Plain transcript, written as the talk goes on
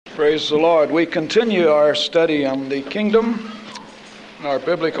Praise the Lord. We continue our study on the kingdom, our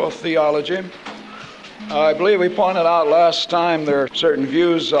biblical theology. I believe we pointed out last time there are certain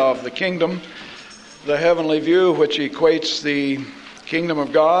views of the kingdom. The heavenly view, which equates the kingdom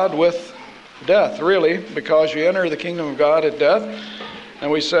of God with death, really, because you enter the kingdom of God at death.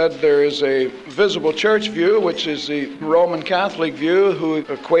 And we said there is a visible church view, which is the Roman Catholic view, who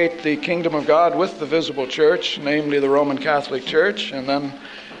equate the kingdom of God with the visible church, namely the Roman Catholic Church. And then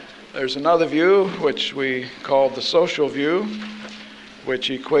there's another view, which we call the social view, which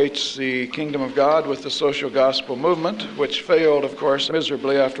equates the kingdom of God with the social gospel movement, which failed, of course,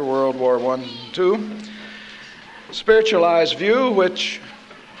 miserably after World War I and II. Spiritualized view, which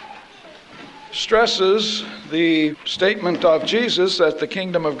stresses the statement of Jesus that the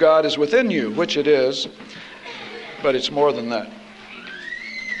kingdom of God is within you, which it is, but it's more than that.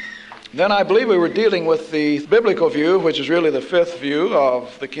 Then I believe we were dealing with the biblical view, which is really the fifth view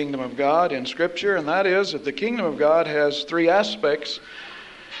of the kingdom of God in Scripture, and that is that the kingdom of God has three aspects.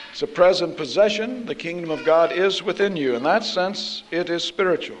 It's a present possession. The kingdom of God is within you. In that sense, it is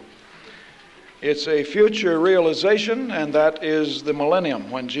spiritual. It's a future realization, and that is the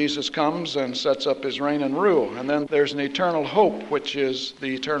millennium, when Jesus comes and sets up his reign and rule. And then there's an eternal hope, which is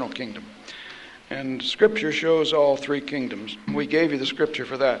the eternal kingdom. And Scripture shows all three kingdoms. We gave you the Scripture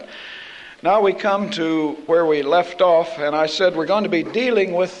for that. Now we come to where we left off, and I said we're going to be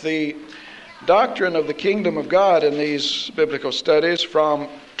dealing with the doctrine of the kingdom of God in these biblical studies from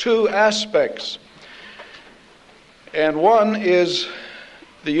two aspects. And one is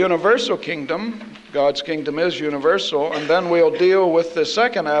the universal kingdom. God's kingdom is universal. And then we'll deal with the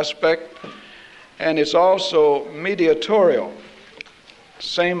second aspect, and it's also mediatorial.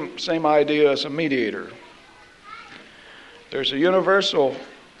 Same idea as a mediator. There's a universal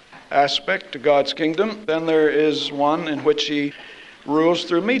aspect to God's kingdom. Then there is one in which he rules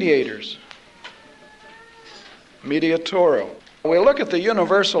through mediators. Mediatorial. We'll look at the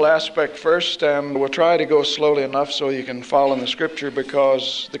universal aspect first, and we'll try to go slowly enough so you can follow in the Scripture,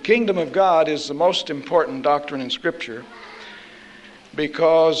 because the kingdom of God is the most important doctrine in Scripture,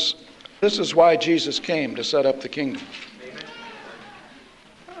 because this is why Jesus came, to set up the kingdom.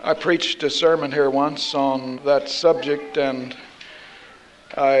 I preached a sermon here once on that subject, and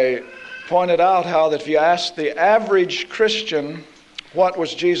I pointed out how that if you ask the average Christian what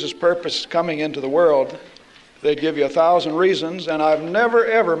was Jesus' purpose coming into the world, they'd give you 1,000 reasons, and I've never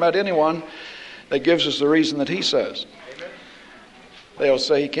ever met anyone that gives us the reason that he says. Amen. They'll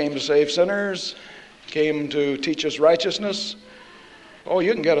say he came to save sinners, came to teach us righteousness. Oh,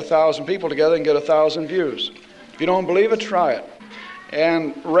 you can get 1,000 people together and get 1,000 views. If you don't believe it, try it.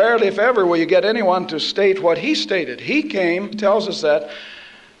 And rarely, if ever, will you get anyone to state what he stated. He came, tells us that,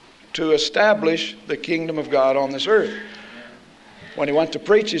 to establish the kingdom of God on this earth. When he went to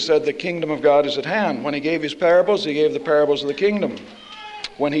preach, he said the kingdom of God is at hand. When he gave his parables, he gave the parables of the kingdom.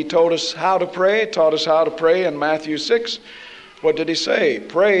 When he told us how to pray, taught us how to pray in Matthew 6, what did he say?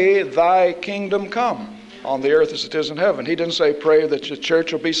 Pray, thy kingdom come on the earth as it is in heaven. He didn't say pray that the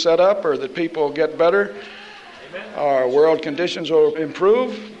church will be set up or that people will get better. Amen. Or world conditions will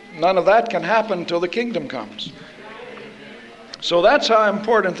improve. None of that can happen until the kingdom comes. So that's how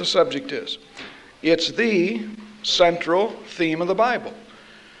important the subject is. It's the central theme of the Bible.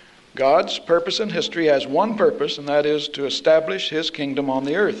 God's purpose in history has one purpose, and that is to establish his kingdom on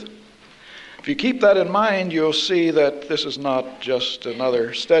the earth. If you keep that in mind, you'll see that this is not just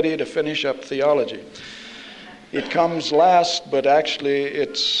another study to finish up theology. It comes last, but actually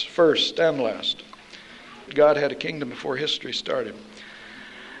it's first and last. God had a kingdom before history started.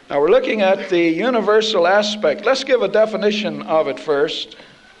 Now we're looking at the universal aspect. Let's give a definition of it first.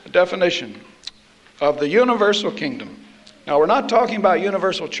 A definition of the universal kingdom. Now we're not talking about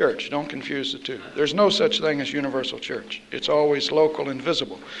universal church. Don't confuse the two. There's no such thing as universal church. It's always local and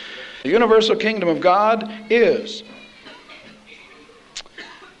visible. The universal kingdom of God is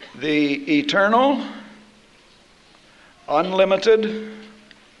the eternal, unlimited,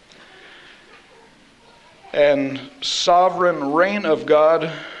 and sovereign reign of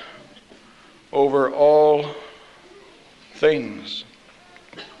God over all things.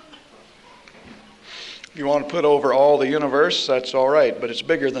 If you want to put over all the universe, that's all right, but it's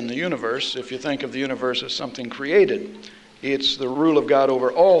bigger than the universe. If you think of the universe as something created, it's the rule of God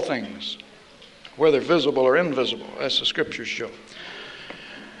over all things, whether visible or invisible, as the Scriptures show.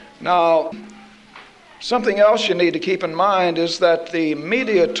 Now, something else you need to keep in mind is that the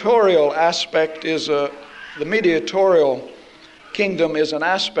mediatorial aspect is the mediatorial kingdom is an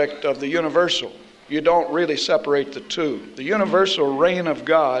aspect of the universal. You don't really separate the two. The universal reign of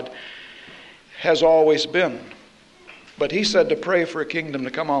God has always been. But he said to pray for a kingdom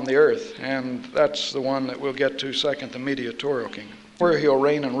to come on the earth, and that's the one that we'll get to second, the mediatorial kingdom, where he'll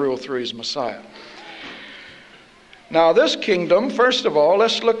reign and rule through his Messiah. Now this kingdom, first of all,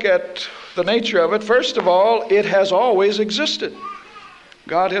 let's look at the nature of it. First of all, it has always existed.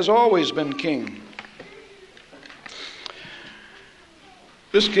 God has always been king.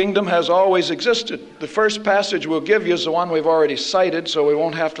 This kingdom has always existed. The first passage we'll give you is the one we've already cited, so we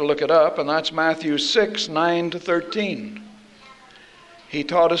won't have to look it up, and that's Matthew 6, 9 to 13. He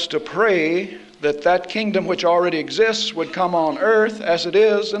taught us to pray that that kingdom which already exists would come on earth as it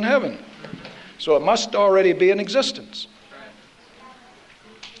is in heaven. So it must already be in existence.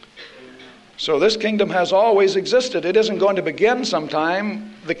 So this kingdom has always existed. It isn't going to begin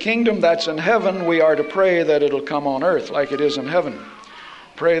sometime. The kingdom that's in heaven, we are to pray that it'll come on earth like it is in heaven.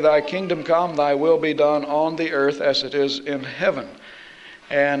 Pray thy kingdom come, thy will be done on the earth as it is in heaven.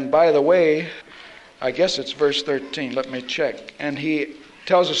 And by the way, I guess it's verse 13. Let me check. And he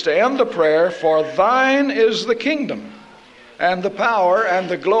tells us to end the prayer, for thine is the kingdom and the power and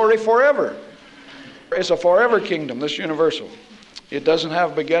the glory forever. It's a forever kingdom, this universal. It doesn't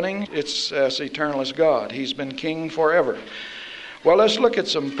have beginning. It's as eternal as God. He's been king forever. Well, let's look at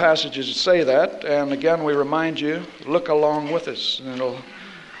some passages that say that. And again, we remind you, look along with us, and it'll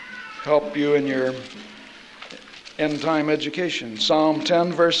help you in your end-time education. Psalm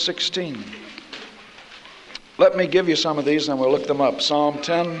 10, verse 16. Let me give you some of these, and we'll look them up. Psalm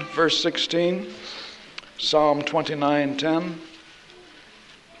 10, verse 16. Psalm 29, 10.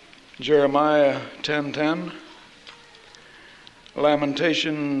 Jeremiah 10:10.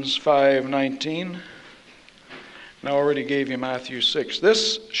 Lamentations 5:19. And I already gave you Matthew 6.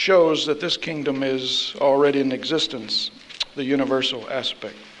 This shows that this kingdom is already in existence, the universal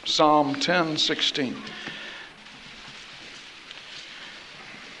aspect. Psalm 10:16.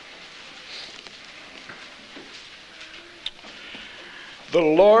 The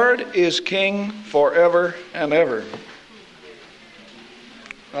Lord is king forever and ever.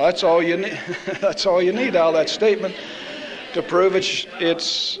 Well, that's all you need. That's all you need out of that statement to prove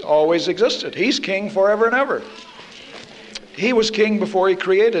it's always existed. He's king forever and ever. He was king before he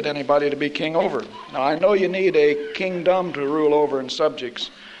created anybody to be king over. Now, I know you need a kingdom to rule over and subjects,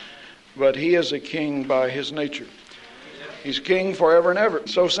 but he is a king by his nature. He's king forever and ever.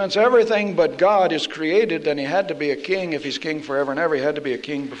 So since everything but God is created, then he had to be a king. If he's king forever and ever, he had to be a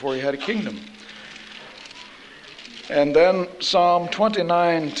king before he had a kingdom. And then Psalm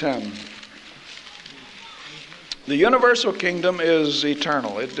 29:10. The universal kingdom is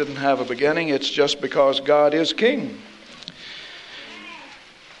eternal. It didn't have a beginning. It's just because God is king.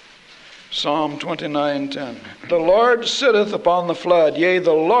 Psalm 29:10. The Lord sitteth upon the flood. Yea,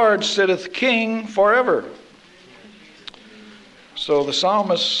 the Lord sitteth king forever. So the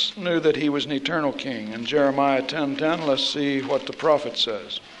psalmist knew that he was an eternal king. In Jeremiah 10:10, let's see what the prophet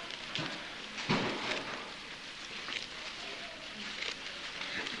says.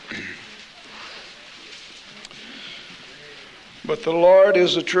 But the Lord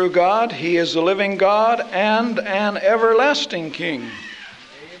is a true God. He is the living God and an everlasting king.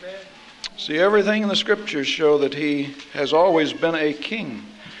 Amen. See, everything in the scriptures show that he has always been a king.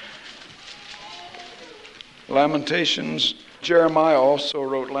 Lamentations, Jeremiah also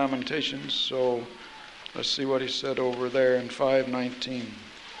wrote Lamentations, so let's see what he said over there in 5:19.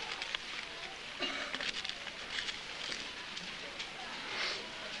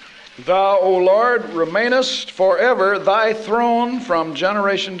 Thou, O Lord, remainest forever, thy throne from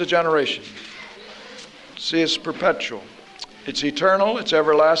generation to generation. See, it's perpetual. It's eternal, it's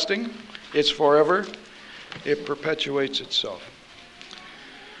everlasting, it's forever. It perpetuates itself.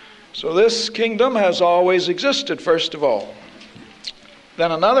 So this kingdom has always existed, first of all.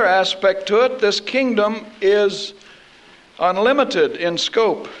 Then another aspect to it, this kingdom is unlimited in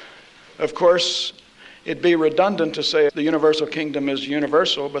scope. Of course, it'd be redundant to say the universal kingdom is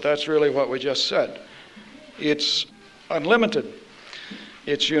universal, but that's really what we just said. It's unlimited.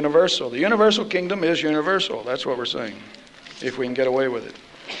 It's universal. The universal kingdom is universal. That's what we're saying, if we can get away with it.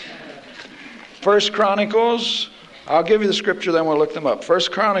 1 Chronicles, I'll give you the scripture, then we'll look them up. 1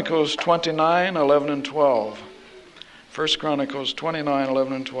 Chronicles 29, 11 and 12. 1 Chronicles 29,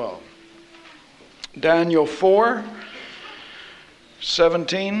 11 and 12. Daniel 4,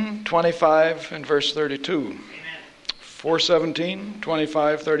 17, 25, and verse 32. 4:17,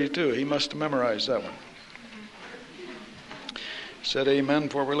 25, 32. He must have memorized that one. He said amen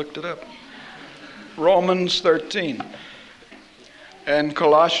before we looked it up. Romans 13. And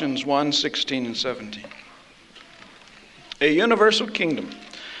Colossians 1, 16 and 17. A universal kingdom.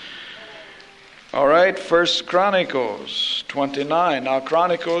 All right, 1 Chronicles 29. Now,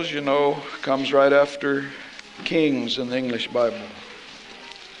 Chronicles, you know, comes right after Kings in the English Bible.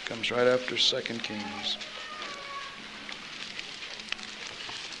 Comes right after 2 Kings.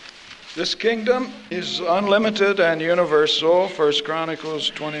 This kingdom is unlimited and universal. 1 Chronicles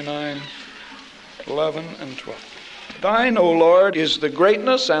 29:11 and 12. Thine, O Lord, is the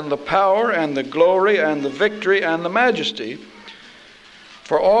greatness and the power and the glory and the victory and the majesty.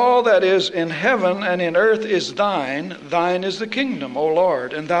 For all that is in heaven and in earth is thine. Thine is the kingdom, O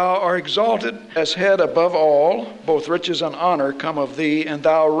Lord, and thou art exalted as head above all. Both riches and honor come of thee, and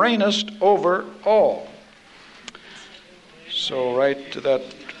thou reignest over all. So right to that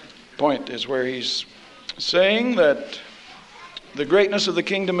point is where he's saying that the greatness of the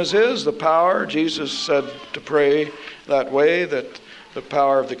kingdom is his, the power. Jesus said to pray that way, that the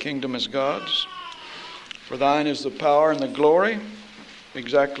power of the kingdom is God's. For thine is the power and the glory.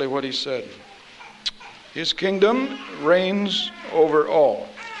 Exactly what he said. His kingdom reigns over all.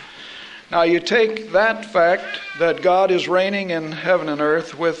 Now you take that fact that God is reigning in heaven and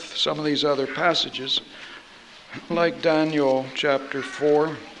earth with some of these other passages, like Daniel chapter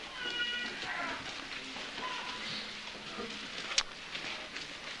 4.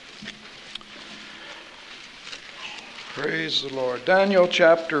 Praise the Lord. Daniel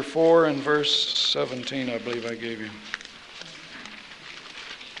chapter 4 and verse 17, I believe I gave you.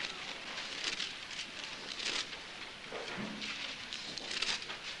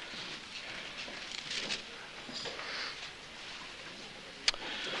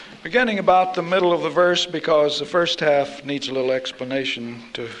 Beginning about the middle of the verse, because the first half needs a little explanation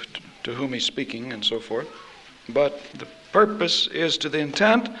to whom he's speaking and so forth. But the purpose is to the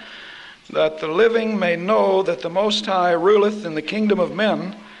intent that the living may know that the Most High ruleth in the kingdom of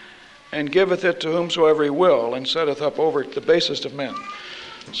men, and giveth it to whomsoever he will, and setteth up over it the basest of men.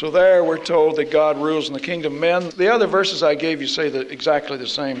 So there we're told that God rules in the kingdom of men. The other verses I gave you say exactly the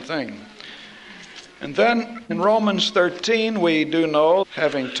same thing. And then in Romans 13 we do know,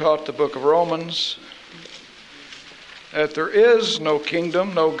 having taught the book of Romans, that there is no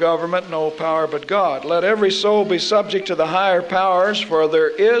kingdom, no government, no power but God. Let every soul be subject to the higher powers, for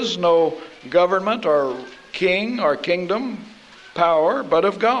there is no government or king or kingdom, power, but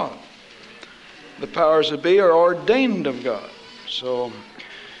of God. The powers that be are ordained of God. So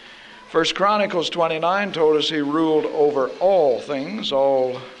 1 Chronicles 29 told us he ruled over all things,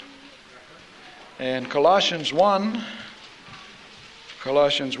 all. And Colossians 1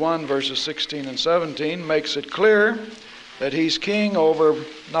 verses 16 and 17 makes it clear that he's king over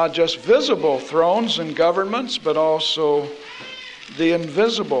not just visible thrones and governments, but also the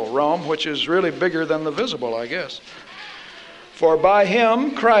invisible realm, which is really bigger than the visible, I guess. For by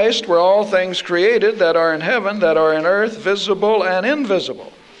him, Christ, were all things created that are in heaven, that are in earth, visible and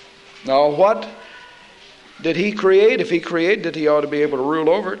invisible. Now what did he create? If he created it, he ought to be able to rule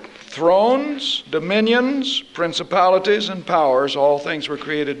over it. Thrones, dominions, principalities, and powers, all things were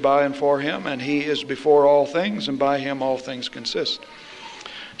created by and for him, and he is before all things, and by him all things consist.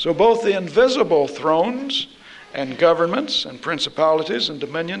 So both the invisible thrones and governments and principalities and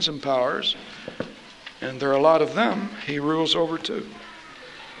dominions and powers, and there are a lot of them, he rules over too.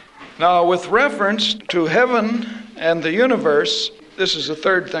 Now with reference to heaven and the universe, this is the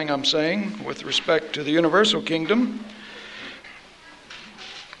third thing I'm saying with respect to the universal kingdom.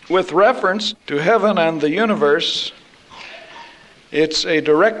 With reference to heaven and the universe, it's a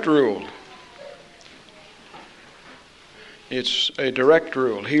direct rule. It's a direct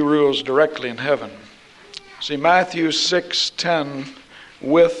rule. He rules directly in heaven. See, Matthew 6:10,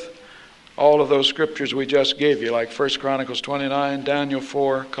 with all of those scriptures we just gave you, like 1 Chronicles 29, Daniel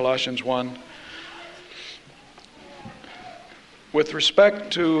 4, Colossians 1. With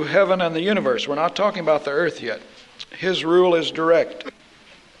respect to heaven and the universe, we're not talking about the earth yet. His rule is direct.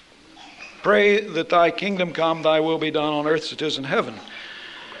 Pray that thy kingdom come, thy will be done on earth as it is in heaven.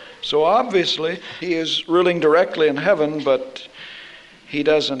 So obviously, he is ruling directly in heaven, but he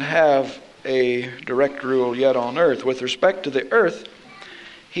doesn't have a direct rule yet on earth. With respect to the earth,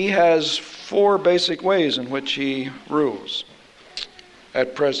 he has four basic ways in which he rules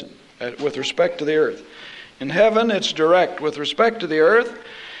at present, with respect to the earth. In heaven, it's direct. With respect to the earth,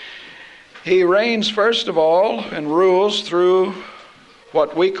 he reigns first of all and rules through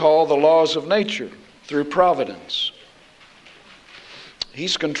what we call the laws of nature, through providence.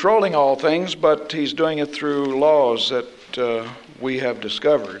 He's controlling all things, but he's doing it through laws that we have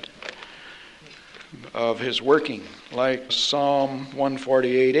discovered of his working, like Psalm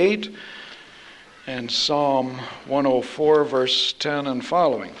 148:8 and Psalm 104 verse 10 and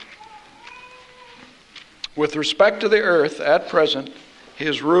following. With respect to the earth at present,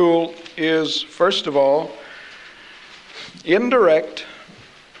 his rule is, first of all, indirect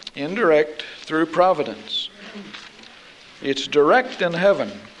through providence. It's direct in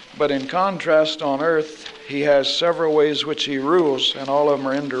heaven, but in contrast on earth, he has several ways which he rules, and all of them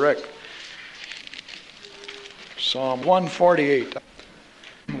are indirect. Psalm 148.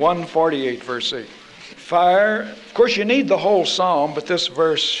 148, verse 8. Fire, of course you need the whole psalm, but this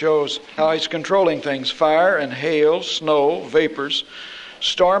verse shows how he's controlling things. Fire and hail, snow, vapors,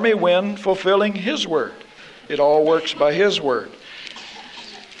 stormy wind, fulfilling his word. It all works by his word.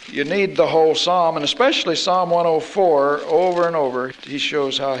 You need the whole psalm, and especially Psalm 104, over and over. He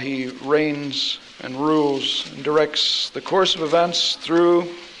shows how he reigns and rules and directs the course of events through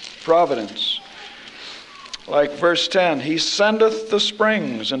providence. Like verse 10, he sendeth the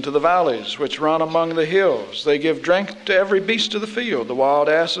springs into the valleys which run among the hills. They give drink to every beast of the field. The wild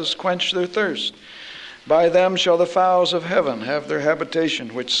asses quench their thirst. By them shall the fowls of heaven have their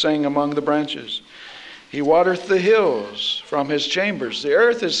habitation, which sing among the branches. He watereth the hills from his chambers. The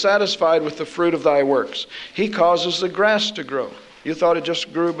earth is satisfied with the fruit of thy works. He causes the grass to grow. You thought it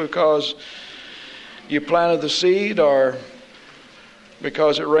just grew because you planted the seed, or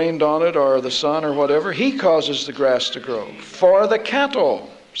because it rained on it, or the sun, or whatever. He causes the grass to grow. For the cattle,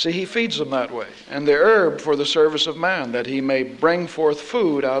 see, he feeds them that way. And the herb for the service of man, that he may bring forth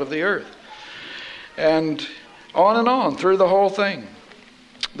food out of the earth. And on through the whole thing.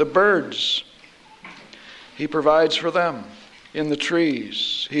 The birds, he provides for them. In the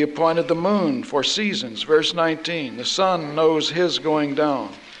trees, he appointed the moon for seasons. Verse 19, the sun knows his going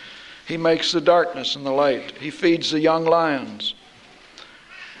down. He makes the darkness and the light. He feeds the young lions.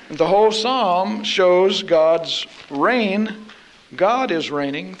 And the whole psalm shows God's reign. God is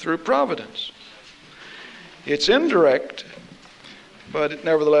reigning through providence. It's indirect, but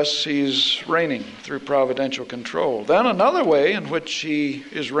nevertheless he's reigning through providential control. Then another way in which he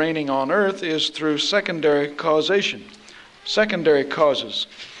is reigning on earth is through secondary causation. Secondary causes.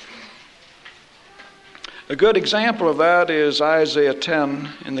 A good example of that is Isaiah 10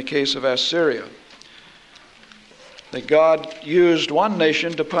 in the case of Assyria. That God used one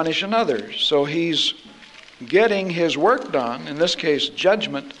nation to punish another. So he's getting his work done, in this case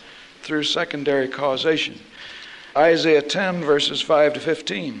judgment, through secondary causation. Isaiah 10 verses 5 to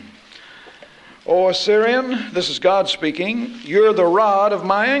 15. O Assyrian, this is God speaking, you're the rod of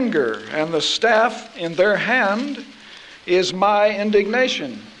my anger, and the staff in their hand is my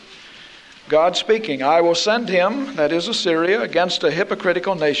indignation. God speaking, I will send him, that is Assyria, against a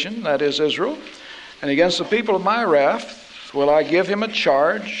hypocritical nation, that is Israel, and against the people of my wrath will I give him a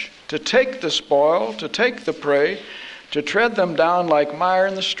charge to take the spoil, to take the prey, to tread them down like mire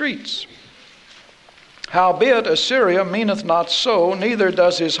in the streets. Howbeit Assyria meaneth not so, neither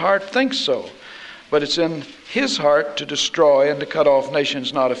does his heart think so, but it's in his heart to destroy and to cut off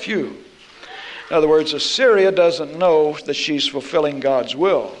nations not a few. In other words, Assyria doesn't know that she's fulfilling God's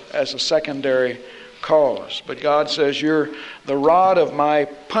will as a secondary cause. But God says, you're the rod of my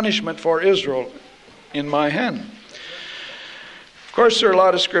punishment for Israel in my hand. Of course, there are a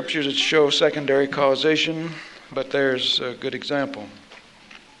lot of scriptures that show secondary causation, but there's a good example.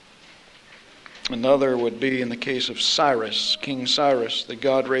 Another would be in the case of Cyrus, King Cyrus, that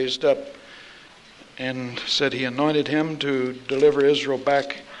God raised up and said he anointed him to deliver Israel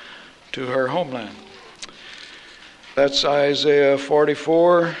back to her homeland. That's Isaiah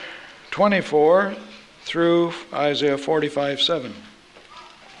 44:24 through Isaiah 45:7.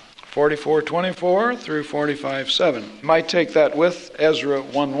 44:24 through 45:7. You might take that with Ezra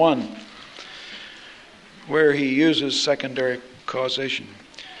 1:1, where he uses secondary causation.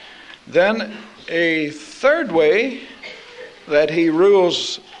 Then a third way that he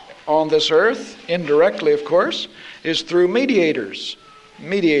rules on this earth, indirectly of course, is through mediators,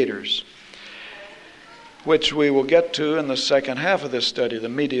 which we will get to in the second half of this study, the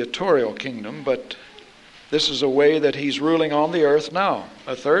mediatorial kingdom, but this is a way that he's ruling on the earth now.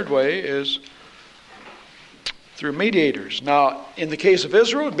 A third way is through mediators. Now, in the case of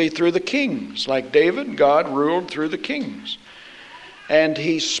Israel, it would be through the kings. Like David, God ruled through the kings. And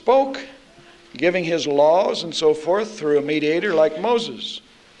he spoke, giving his laws and so forth, through a mediator like Moses.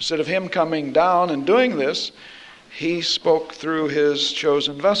 Instead of him coming down and doing this, he spoke through his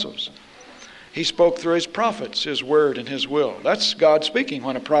chosen vessels. He spoke through his prophets, his word and his will. That's God speaking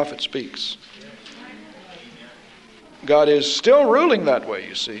when a prophet speaks. God is still ruling that way,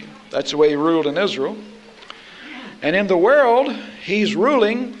 you see. That's the way he ruled in Israel. And in the world, he's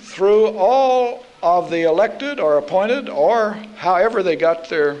ruling through all of the elected or appointed, or however they got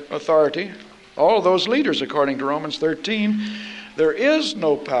their authority, all of those leaders, according to Romans 13. There is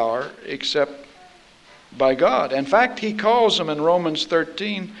no power except by God. In fact, he calls them in Romans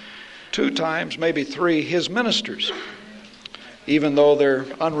 13 2 times, maybe 3, his ministers. even though they're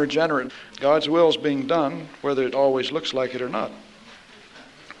unregenerate. God's will is being done, whether it always looks like it or not.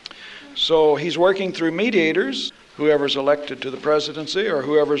 So he's working through mediators, whoever's elected to the presidency or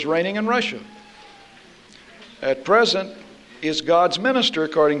whoever's reigning in Russia. At present is God's minister,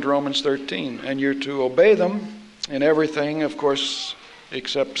 according to Romans 13, and you're to obey them in everything, of course,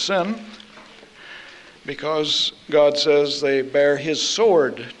 except sin, because God says they bear his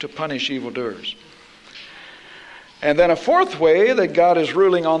sword to punish evildoers. And then a fourth way that God is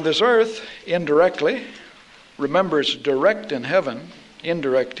ruling on this earth indirectly. Remember, it's direct in heaven,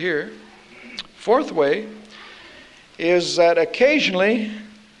 indirect here. Fourth way is that occasionally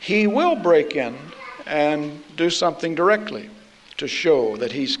he will break in and do something directly to show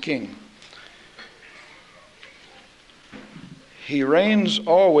that he's king. He reigns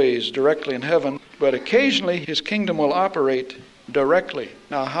always directly in heaven, but occasionally his kingdom will operate directly.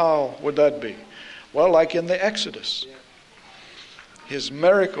 Now, how would that be? Well, like in the Exodus. His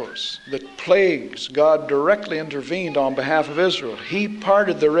miracles, the plagues, God directly intervened on behalf of Israel. He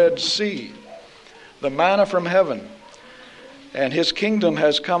parted the Red Sea, the manna from heaven. And his kingdom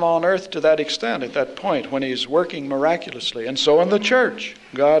has come on earth to that extent at that point when he's working miraculously. And so in the church,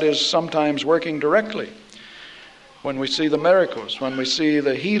 God is sometimes working directly. When we see the miracles, when we see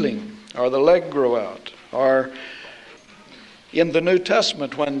the healing, or the leg grow out, or in the New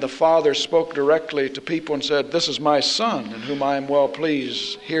Testament when the Father spoke directly to people and said, "This is my Son, in whom I am well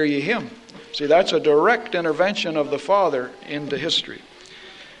pleased, hear ye him." See, that's a direct intervention of the Father into history,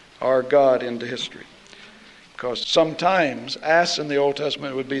 or God into history. Because sometimes, as in the Old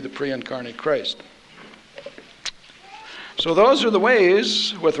Testament, would be the pre-incarnate Christ. So those are the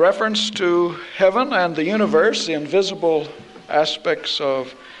ways, with reference to heaven and the universe, the invisible aspects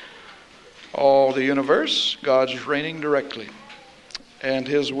of all the universe. God's reigning directly, and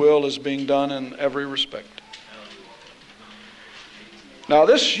his will is being done in every respect. Now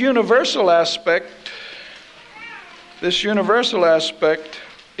this universal aspect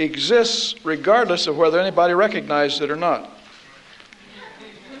exists regardless of whether anybody recognizes it or not.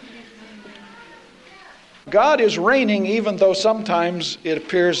 God is reigning even though sometimes it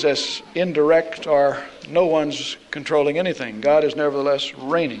appears as indirect or no one's controlling anything. God is nevertheless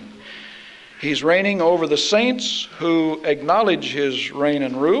reigning. He's reigning over the saints who acknowledge his reign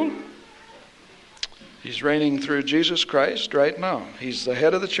and rule. He's reigning through Jesus Christ right now. He's the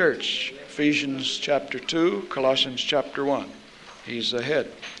head of the church. Ephesians chapter 2, Colossians chapter 1. He's the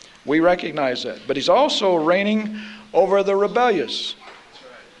head. We recognize that. But he's also reigning over the rebellious.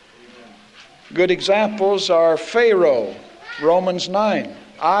 Good examples are Pharaoh, Romans 9.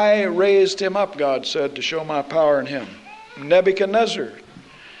 I raised him up, God said, to show my power in him. Nebuchadnezzar,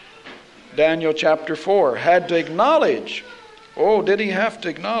 Daniel chapter 4, had to acknowledge. Oh, did he have to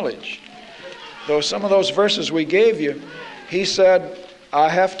acknowledge? Though some of those verses we gave you, he said, I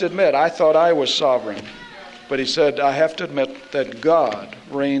have to admit, I thought I was sovereign. But he said, I have to admit that God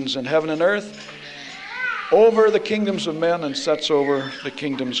reigns in heaven and earth over the kingdoms of men and sets over the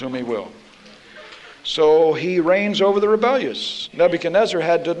kingdoms whom he will. So he reigns over the rebellious. Nebuchadnezzar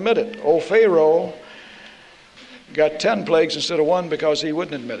had to admit it. Old Pharaoh got 10 plagues instead of 1 because he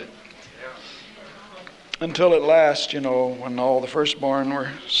wouldn't admit it. Until at last, when all the firstborn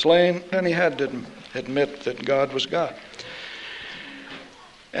were slain, then he had to admit that God was God.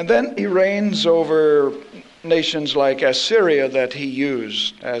 And then he reigns over nations like Assyria that he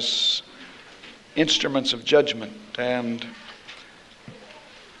used as instruments of judgment, and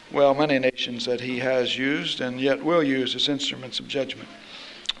many nations that he has used and yet will use as instruments of judgment.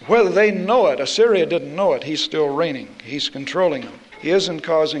 Whether they know it, Assyria didn't know it, he's still reigning. He's controlling them. He isn't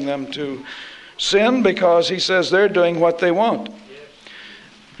causing them to sin because he says they're doing what they want.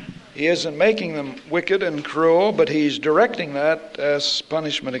 He isn't making them wicked and cruel, but he's directing that as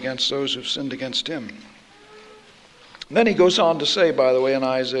punishment against those who've sinned against him. And then he goes on to say, by the way, in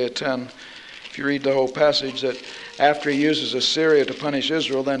Isaiah 10, if you read the whole passage, that after he uses Assyria to punish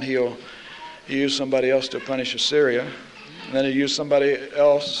Israel, then he'll use somebody else to punish Assyria. And then he'll use somebody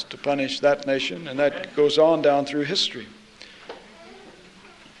else to punish that nation. And that goes on down through history.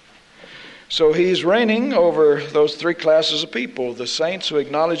 So he's reigning over those 3 classes of people: the saints who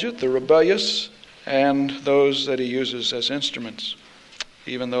acknowledge it, the rebellious, and those that he uses as instruments,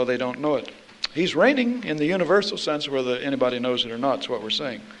 even though they don't know it. He's reigning in the universal sense, whether anybody knows it or not, is what we're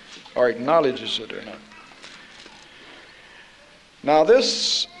saying, or acknowledges it or not. Now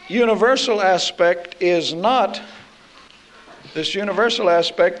this universal aspect is not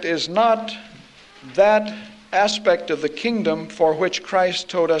that aspect of the kingdom for which Christ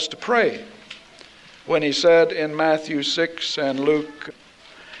told us to pray when he said in Matthew 6 and Luke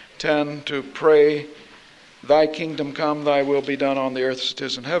 10 to pray Thy kingdom come, thy will be done on the earth as it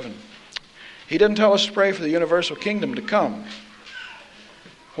is in heaven. He didn't tell us to pray for the universal kingdom to come.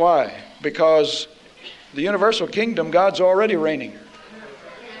 Why? Because the universal kingdom, God's already reigning.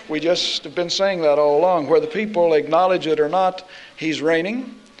 We just have been saying that all along. Whether people acknowledge it or not, He's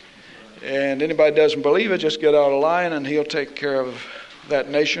reigning. And anybody that doesn't believe it, just get out of line and He'll take care of that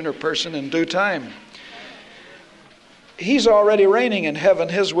nation or person in due time. He's already reigning in heaven.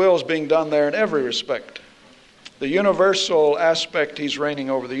 His will is being done there in every respect. The universal aspect, He's reigning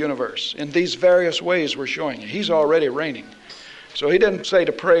over the universe. In these various ways we're showing you. He's already reigning. So He didn't say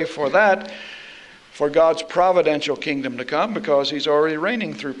to pray for that, for God's providential kingdom to come, because He's already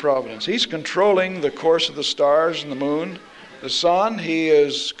reigning through providence. He's controlling the course of the stars and the moon, the sun. He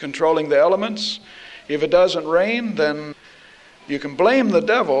is controlling the elements. If it doesn't rain, then you can blame the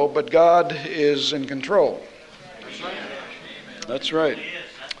devil, but God is in control. That's right.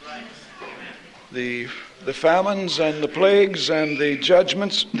 The famines and the plagues and the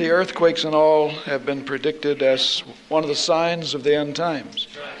judgments, the earthquakes and all have been predicted as one of the signs of the end times.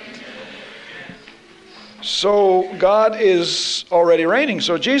 So God is already reigning.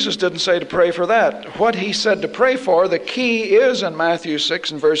 So Jesus didn't say to pray for that. What He said to pray for, the key is in Matthew 6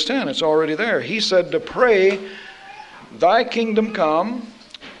 and verse 10. It's already there. He said to pray, Thy kingdom come,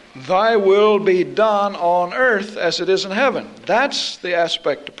 Thy will be done on earth as it is in heaven. That's the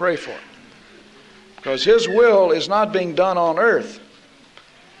aspect to pray for. Because His will is not being done on earth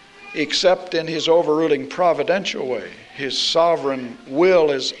except in His overruling providential way. His sovereign will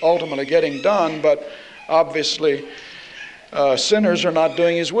is ultimately getting done, but obviously sinners are not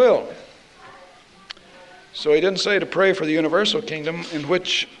doing His will. So He didn't say to pray for the universal kingdom, in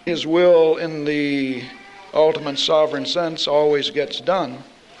which His will in the ultimate sovereign sense always gets done,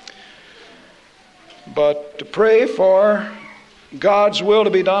 but to pray for God's will to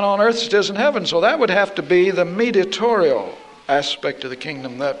be done on earth as it is in heaven. So that would have to be the mediatorial aspect of the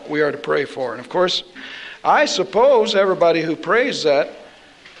kingdom that we are to pray for. And of course, I suppose everybody who prays that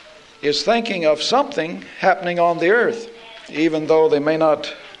is thinking of something happening on the earth, even though they may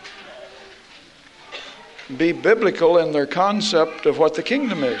not be biblical in their concept of what the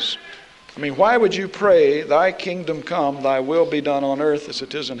kingdom is. I mean, why would you pray, Thy kingdom come, Thy will be done on earth as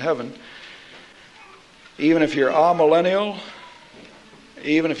it is in heaven? Even if you're amillennial,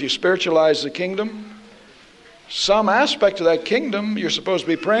 even if you spiritualize the kingdom, some aspect of that kingdom you're supposed to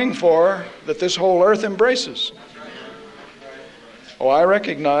be praying for that this whole earth embraces. Oh, I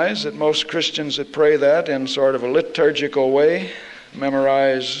recognize that most Christians that pray that in sort of a liturgical way,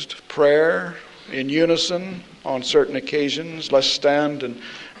 memorized prayer in unison on certain occasions, let's stand and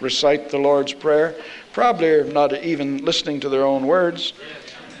recite the Lord's Prayer, probably are not even listening to their own words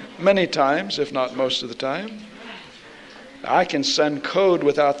many times, if not most of the time. I can send code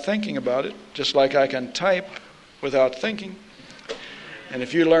without thinking about it, just like I can type without thinking. And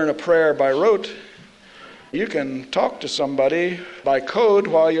if you learn a prayer by rote, you can talk to somebody by code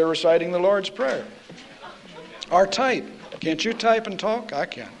while you're reciting the Lord's Prayer. Or type. Can't you type and talk? I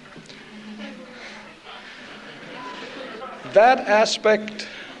can. That aspect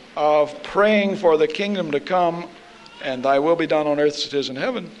of praying for the kingdom to come and Thy will be done on earth as it is in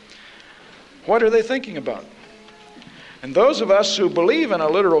heaven, what are they thinking about? And those of us who believe in a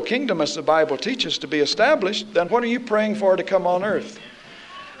literal kingdom as the Bible teaches to be established, then what are you praying for to come on earth?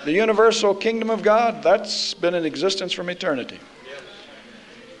 The universal kingdom of God, that's been in existence from eternity.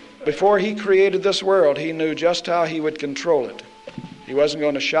 Before He created this world, He knew just how He would control it. He wasn't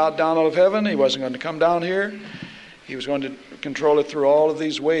going to shout down out of heaven. He wasn't going to come down here. He was going to control it through all of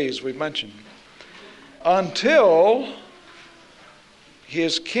these ways we've mentioned. Until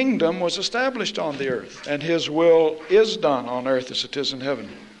His kingdom was established on the earth, and His will is done on earth as it is in heaven.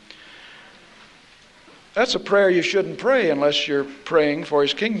 That's a prayer you shouldn't pray unless you're praying for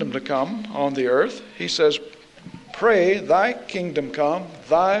His kingdom to come on the earth. He says, pray, Thy kingdom come,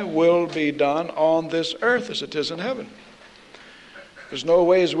 Thy will be done on this earth as it is in heaven. There's no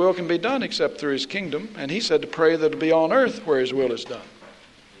way His will can be done except through His kingdom, and He said to pray that it be on earth where His will is done.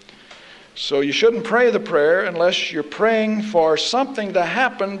 So you shouldn't pray the prayer unless you're praying for something to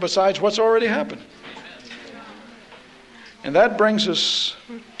happen besides what's already happened. And that brings us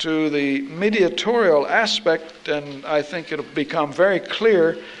to the mediatorial aspect, and I think it'll become very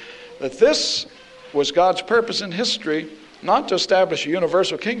clear that this was God's purpose in history, not to establish a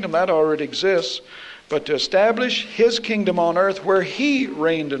universal kingdom, that already exists, but to establish His kingdom on earth where He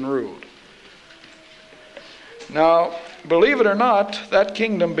reigned and ruled. Now, believe it or not, that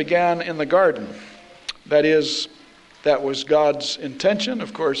kingdom began in the garden. That was God's intention.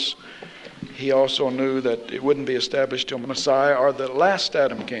 Of course, He also knew that it wouldn't be established till Messiah or the last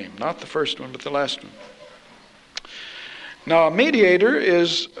Adam came. Not the first one, but the last one. Now, a mediator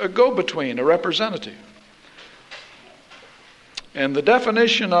is a go-between, a representative. And the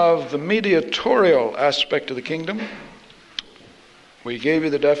definition of the mediatorial aspect of the kingdom, we gave you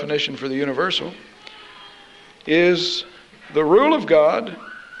the definition for the universal, is the rule of God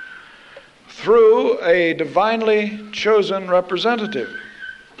through a divinely chosen representative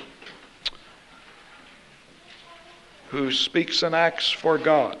who speaks and acts for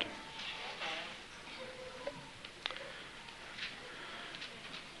God.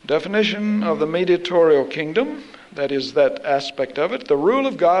 Definition of the mediatorial kingdom, that is that aspect of it, the rule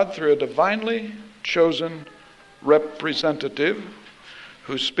of God through a divinely chosen representative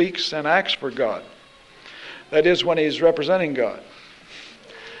who speaks and acts for God. That is, when he's representing God.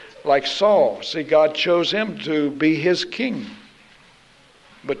 Like Saul, see, God chose him to be his king.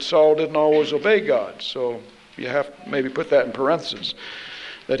 But Saul didn't always obey God, so you have to maybe put that in parentheses,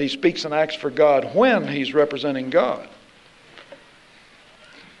 that he speaks and acts for God when he's representing God.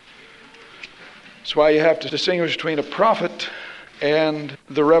 That's why you have to distinguish between a prophet and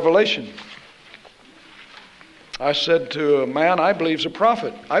the revelation. I said to a man I believe is a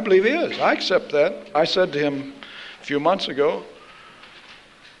prophet. I believe he is. I accept that. I said to him a few months ago,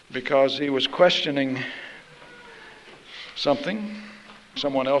 because he was questioning something,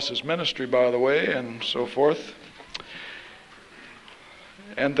 someone else's ministry, by the way, and so forth.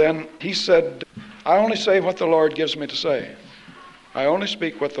 And then he said, I only say what the Lord gives me to say. I only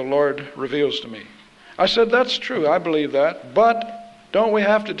speak what the Lord reveals to me. I said, that's true. I believe that. But don't we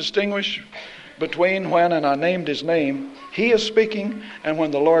have to distinguish between when, and I named his name, he is speaking and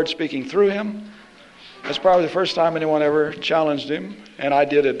when the Lord's speaking through him? That's probably the first time anyone ever challenged him. And I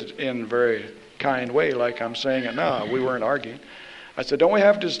did it in a very kind way, like I'm saying it now. We weren't arguing. I said, don't we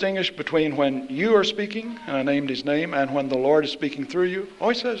have to distinguish between when you are speaking, and I named his name, and when the Lord is speaking through you? Oh,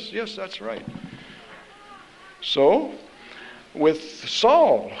 he says, yes, that's right. So, with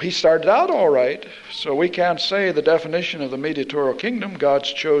Saul, he started out all right, so we can't say the definition of the mediatorial kingdom,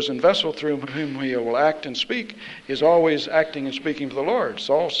 God's chosen vessel through whom he will act and speak, is always acting and speaking for the Lord.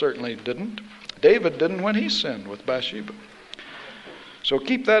 Saul certainly didn't. David didn't when he sinned with Bathsheba. So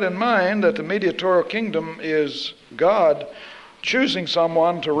keep that in mind, that the mediatorial kingdom is God choosing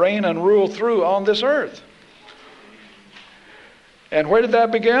someone to reign and rule through on this earth. And where did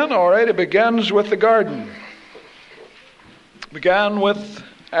that begin? All right, it begins with the garden. It began with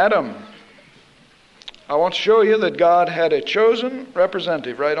Adam. I want to show you that God had a chosen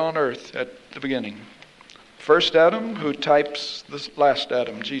representative right on earth at the beginning. First Adam, who types the last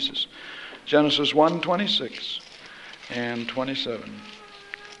Adam, Jesus. Genesis 1:26 and 27.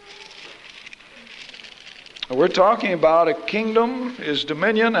 We're talking about a kingdom, is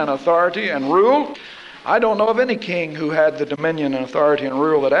dominion and authority and rule. I don't know of any king who had the dominion and authority and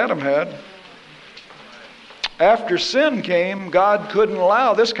rule that Adam had. After sin came, God couldn't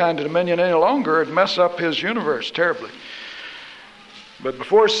allow this kind of dominion any longer. It'd mess up his universe terribly. But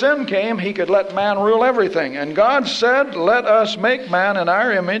before sin came, he could let man rule everything. And God said, let us make man in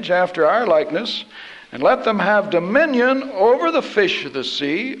our image after our likeness, and let them have dominion over the fish of the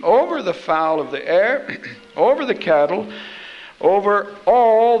sea, over the fowl of the air, over the cattle, over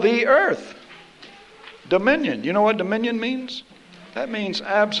all the earth. Dominion. You know what dominion means? That means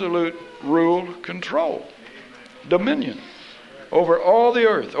absolute rule, control. Dominion. Over all the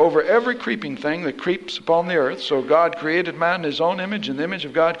earth, over every creeping thing that creeps upon the earth. So God created man in his own image. In the image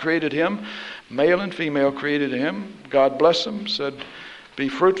of God created him. Male and female created him. God blessed them, said, be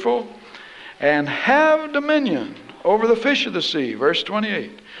fruitful and have dominion over the fish of the sea, verse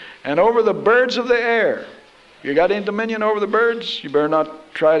 28, and over the birds of the air. You got any dominion over the birds? You better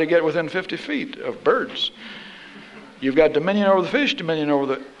not try to get within 50 feet of birds. You've got dominion over the fish, dominion over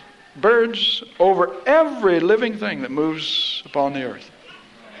the birds, over every living thing that moves upon the earth.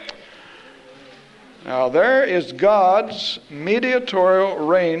 Now there is God's mediatorial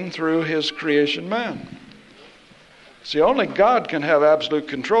reign through his creation man. See, only God can have absolute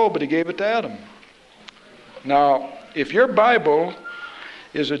control, but he gave it to Adam. Now, if your Bible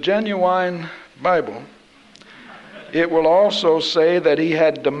is a genuine Bible, it will also say that he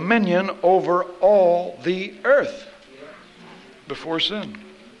had dominion over all the earth before sin.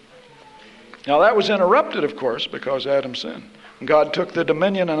 Now that was interrupted, of course, because Adam sinned. God took the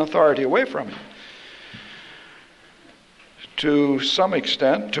dominion and authority away from him. To some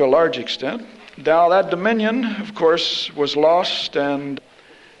extent, to a large extent. Now that dominion, of course, was lost, and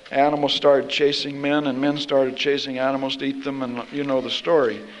animals started chasing men, and men started chasing animals to eat them, and you know the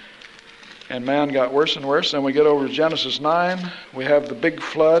story. And man got worse and worse. Then we get over to Genesis 9. We have the big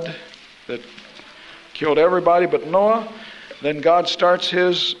flood that killed everybody but Noah. Then God starts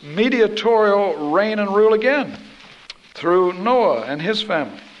his mediatorial reign and rule again through Noah and his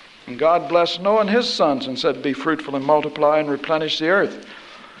family. And God blessed Noah and his sons and said, be fruitful and multiply and replenish the earth.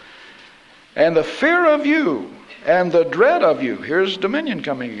 And the fear of you and the dread of you, here's dominion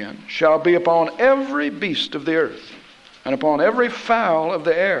coming again, shall be upon every beast of the earth, and upon every fowl of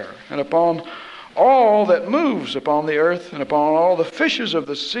the air, and upon all that moves upon the earth, and upon all the fishes of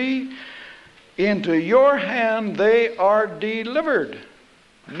the sea. Into your hand they are delivered.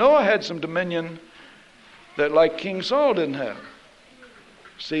 Noah had some dominion that, like King Saul, didn't have.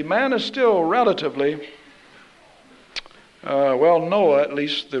 See, man is still relatively, Noah, at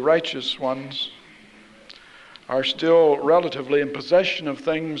least the righteous ones, are still relatively in possession of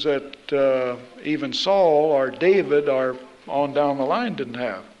things that even Saul or David or on down the line didn't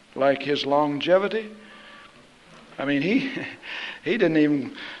have, like his longevity. I mean, he didn't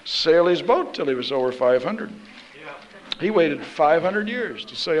even sail his boat till he was over 500. He waited 500 years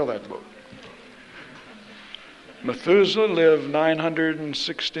to sail that boat. Methuselah lived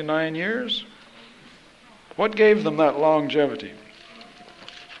 969 years. What gave them that longevity?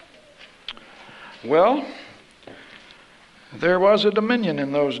 Well, there was a dominion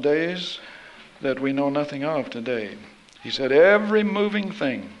in those days that we know nothing of today. He said, every moving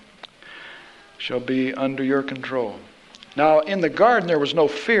thing shall be under your control. Now, in the garden, there was no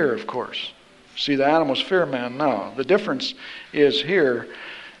fear, of course. See, the animals fear man now. The difference is here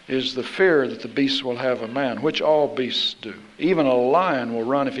is the fear that the beasts will have of man, which all beasts do. Even a lion will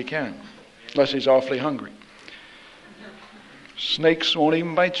run if he can, unless he's awfully hungry. Snakes won't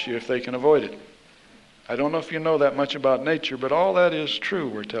even bite you if they can avoid it. I don't know if you know that much about nature, but all that is true,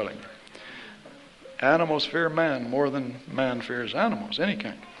 we're telling you. Animals fear man more than man fears animals, any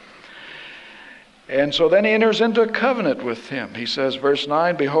kind. And so then he enters into a covenant with him. He says, verse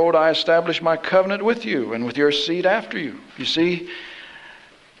 9, behold, I establish my covenant with you and with your seed after you. You see,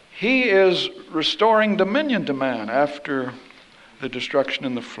 he is restoring dominion to man after the destruction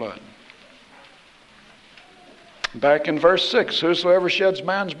in the flood. Back in verse 6, whosoever sheds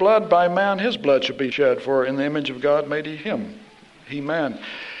man's blood, by man his blood shall be shed, for in the image of God made he him, he man.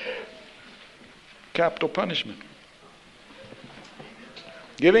 Capital punishment.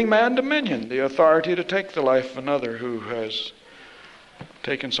 Giving man dominion, the authority to take the life of another who has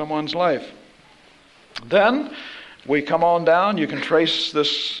taken someone's life. Then we come on down. You can trace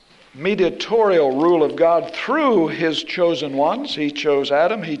this mediatorial rule of God through his chosen ones. He chose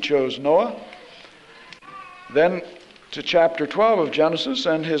Adam, he chose Noah. Then to chapter 12 of Genesis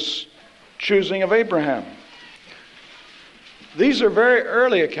and his choosing of Abraham. These are very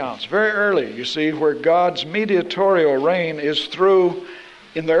early accounts, very early, you see, where God's mediatorial reign is through,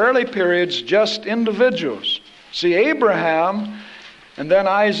 in the early periods, just individuals. See, Abraham, and then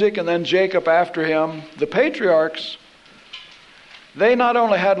Isaac, and then Jacob after him, the patriarchs, they not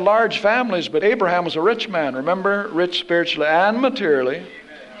only had large families, but Abraham was a rich man. Remember, rich spiritually and materially.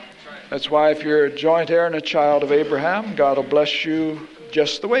 That's why if you're a joint heir and a child of Abraham, God will bless you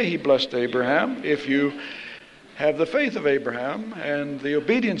just the way he blessed Abraham, if you have the faith of Abraham and the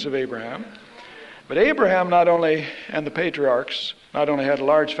obedience of Abraham. But Abraham not only, and the patriarchs, not only had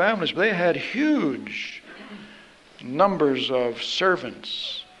large families, but they had huge numbers of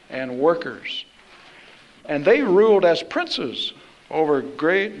servants and workers. And they ruled as princes over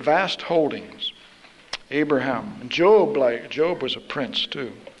great, vast holdings. Abraham. And Job was a prince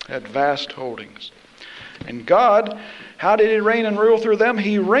too, had vast holdings. And God, how did he reign and rule through them?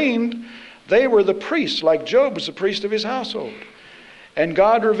 He reigned. They were the priests, like Job was the priest of his household. And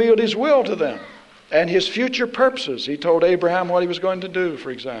God revealed his will to them and his future purposes. He told Abraham what he was going to do,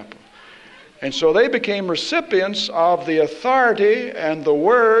 for example. And so they became recipients of the authority and the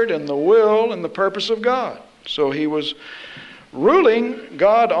word and the will and the purpose of God. So he was ruling,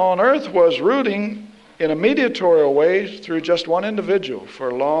 God on earth was ruling in a mediatorial way through just one individual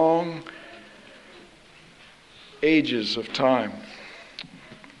for long ages of time.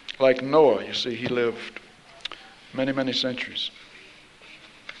 Like Noah, you see, he lived many, many centuries.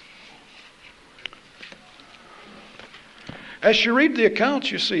 As you read the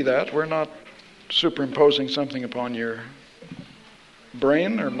accounts, you see that. We're not superimposing something upon your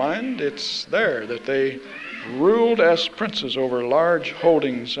brain or mind. It's there that they ruled as princes over large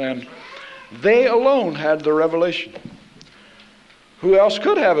holdings, and they alone had the revelation. Who else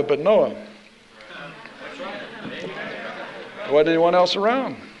could have it but Noah? Wasn't anyone else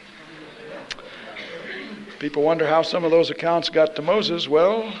around? People wonder how some of those accounts got to Moses.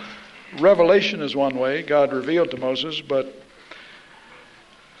 Well, revelation is one way. God revealed to Moses, but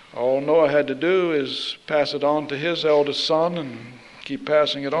all Noah had to do is pass it on to his eldest son and keep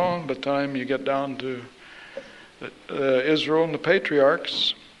passing it on. By the time you get down to Israel and the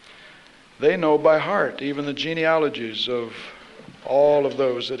patriarchs, They know by heart even the genealogies of all of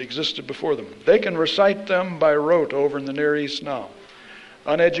those that existed before them. They can recite them by rote over in the Near East now.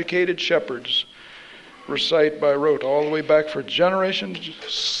 Uneducated shepherds recite by rote all the way back for generations.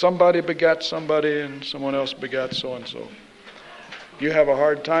 Somebody begat somebody and someone else begat so-and-so. You have a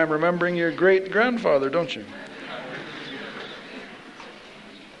hard time remembering your great-grandfather, don't you?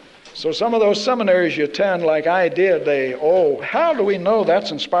 So some of those seminaries you attend, like I did, how do we know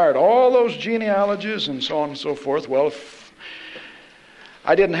that's inspired? All those genealogies and so on and so forth. Well, if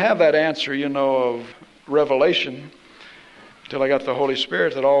I didn't have that answer, of revelation until I got the Holy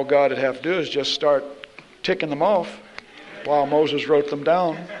Spirit, that all God would have to do is just start ticking them off while Moses wrote them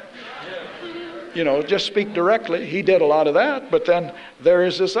down. Just speak directly. He did a lot of that, but then there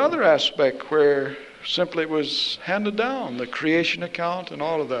is this other aspect where simply it was handed down, the creation account and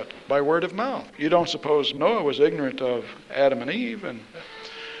all of that, by word of mouth. You don't suppose Noah was ignorant of Adam and Eve and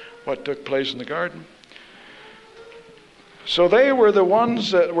what took place in the garden? So they were the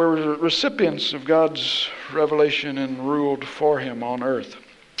ones that were recipients of God's revelation and ruled for him on earth.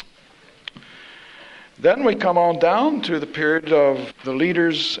 Then we come on down to the period of the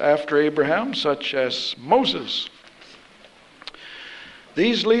leaders after Abraham, such as Moses.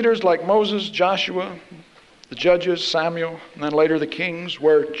 These leaders, like Moses, Joshua, the judges, Samuel, and then later the kings,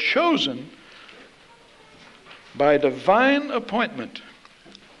 were chosen by divine appointment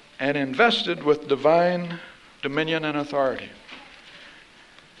and invested with divine dominion and authority.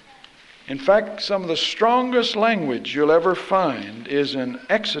 In fact, some of the strongest language you'll ever find is in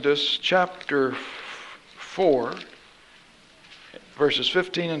Exodus chapter 4, verses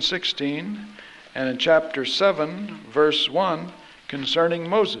 15 and 16, and in chapter 7, verse 1, concerning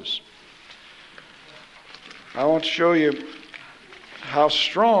Moses. I want to show you how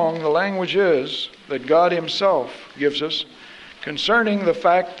strong the language is that God himself gives us concerning the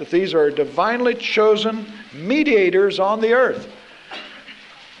fact that these are divinely chosen mediators on the earth.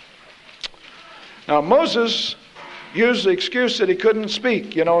 Now Moses used the excuse that he couldn't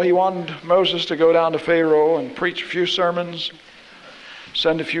speak. He wanted Moses to go down to Pharaoh and preach a few sermons,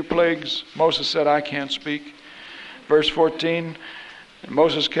 send a few plagues. Moses said, I can't speak. Verse 14,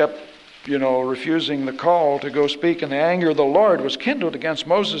 Moses kept, refusing the call to go speak, and the anger of the Lord was kindled against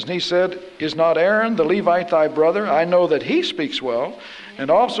Moses, and he said, Is not Aaron the Levite thy brother? I know that he speaks well,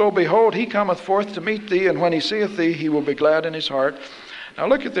 and also, behold, he cometh forth to meet thee, and when he seeth thee, he will be glad in his heart. Now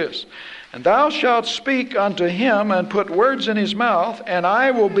look at this. And thou shalt speak unto him, and put words in his mouth, and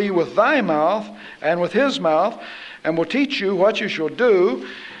I will be with thy mouth, and with his mouth, and will teach you what you shall do,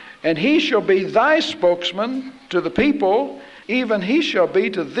 and he shall be thy spokesman to the people, even he shall be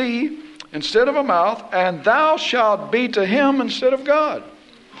to thee instead of a mouth, and thou shalt be to him instead of God.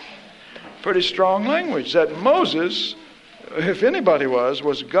 Pretty strong language. That Moses, if anybody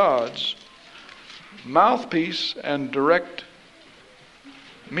was God's mouthpiece and direct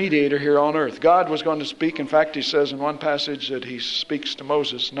mediator here on earth. God was going to speak. In fact, he says in one passage that he speaks to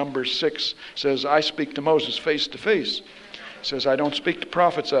Moses. Numbers 6 says, I speak to Moses face to face. He says, I don't speak to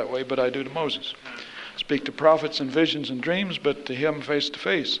prophets that way, but I do to Moses. Speak to prophets in visions and dreams, but to him face to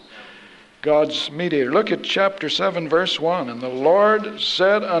face. God's mediator. Look at chapter 7, verse 1. And the Lord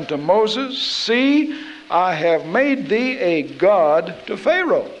said unto Moses, See, I have made thee a god to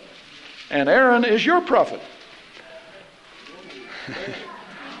Pharaoh, and Aaron is your prophet.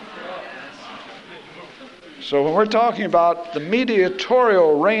 So when we're talking about the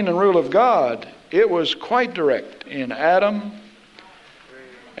mediatorial reign and rule of God, it was quite direct in Adam,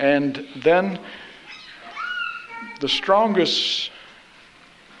 and then the strongest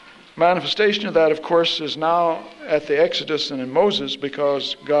manifestation of that, of course, is now at the Exodus and in Moses,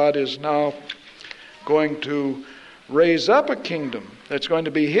 because God is now going to raise up a kingdom that's going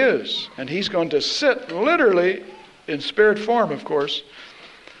to be his, and he's going to sit literally in spirit form, of course,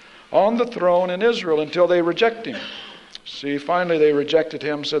 on the throne in Israel until they reject him. See, finally they rejected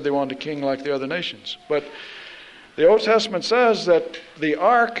him, said they wanted a king like the other nations. But the Old Testament says that the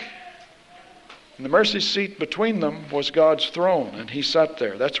ark and the mercy seat between them was God's throne, and he sat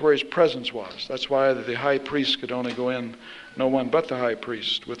there. That's where his presence was. That's why the high priest could only go in, no one but the high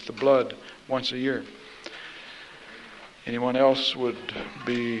priest, with the blood once a year. Anyone else would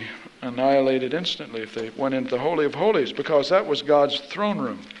be annihilated instantly if they went into the Holy of Holies, because that was God's throne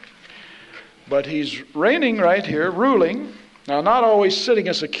room. But he's reigning right here, ruling. Now, not always sitting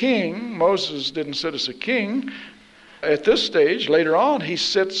as a king. Moses didn't sit as a king. At this stage, later on, he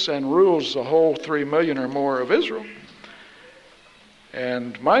sits and rules the whole 3 million or more of Israel.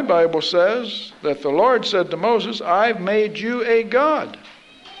 And my Bible says that the Lord said to Moses, I've made you a god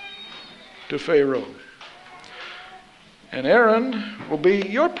to Pharaoh. And Aaron will be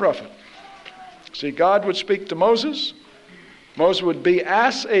your prophet. See, God would speak to Moses. Moses would be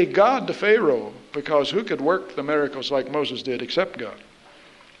as a God to Pharaoh, because who could work the miracles like Moses did except God?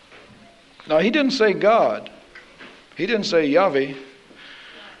 Now, he didn't say God. He didn't say Yahweh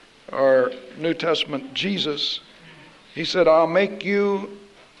or New Testament Jesus. He said, I'll make you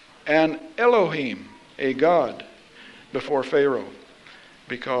an Elohim, a God, before Pharaoh.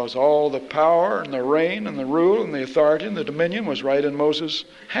 Because all the power and the reign and the rule and the authority and the dominion was right in Moses'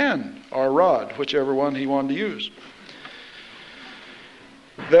 hand, or rod, whichever one he wanted to use.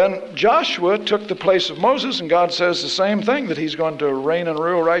 Then Joshua took the place of Moses, and God says the same thing, that he's going to reign and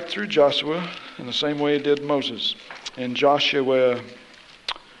rule right through Joshua in the same way he did Moses. In Joshua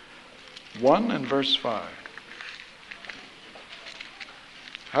 1 and verse 5.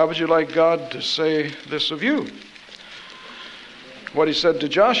 How would you like God to say this of you? What he said to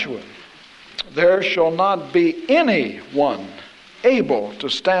Joshua, there shall not be any one able to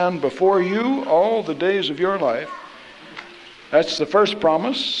stand before you all the days of your life. That's the first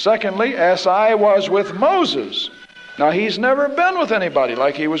promise. Secondly, as I was with Moses. Now, he's never been with anybody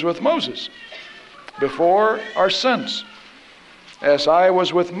like he was with Moses, before or since. As I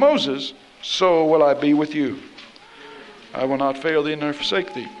was with Moses, so will I be with you. I will not fail thee nor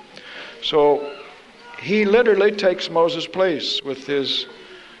forsake thee. So, he literally takes Moses' place with his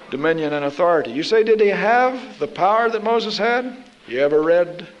dominion and authority. You say, did he have the power that Moses had? You ever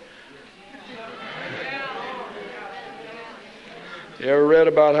read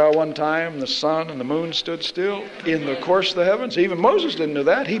about how one time the sun and the moon stood still in the course of the heavens? Even Moses didn't do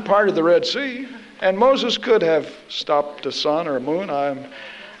that. He parted the Red Sea. And Moses could have stopped a sun or a moon. I'm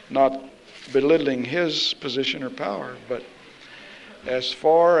not belittling his position or power. But as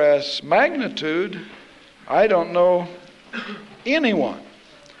far as magnitude, I don't know anyone.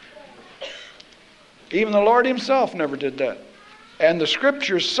 Even the Lord himself never did that. And the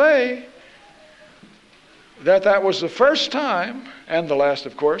scriptures say that that was the first time, and the last,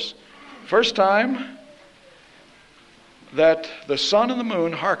 of course, first time that the sun and the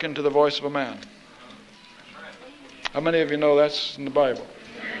moon hearkened to the voice of a man. How many of you know that's in the Bible?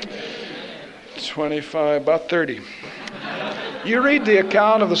 25, about 30. You read the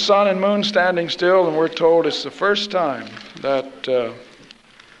account of the sun and moon standing still, and we're told it's the first time that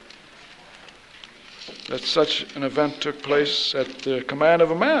such an event took place at the command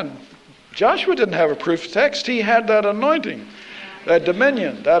of a man. Joshua didn't have a proof text. He had that anointing, that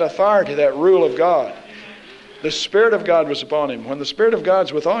dominion, that authority, that rule of God. The Spirit of God was upon him. When the Spirit of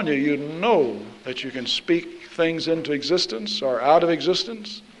God's within you, you know that you can speak things into existence or out of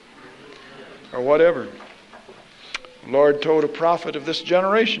existence or whatever. The Lord told a prophet of this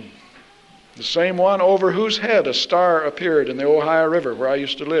generation, the same one over whose head a star appeared in the Ohio River where I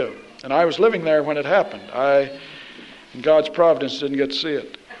used to live. And I was living there when it happened. I, in God's providence, didn't get to see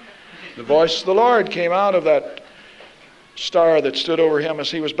it. The voice of the Lord came out of that star that stood over him as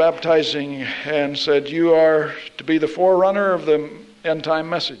he was baptizing and said, you are to be the forerunner of the end time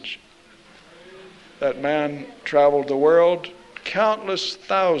message. That man traveled the world, countless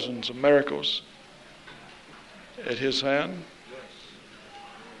thousands of miracles at his hand.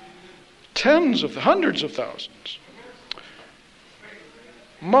 Hundreds of thousands.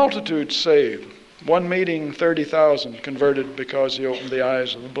 Multitudes saved. One meeting, 30,000 converted because he opened the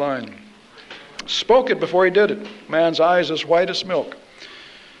eyes of the blind. Spoke it before he did it. Man's eyes as white as milk.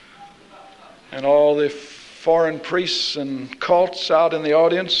 And all the foreign priests and cults out in the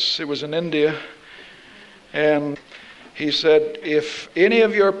audience, it was in India, and he said, if any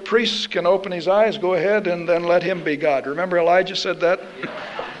of your priests can open his eyes, go ahead and then let him be God. Remember Elijah said that? He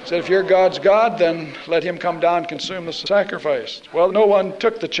said, if your God's God, then let him come down and consume the sacrifice. Well, no one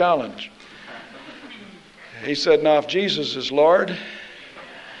took the challenge. He said, now if Jesus is Lord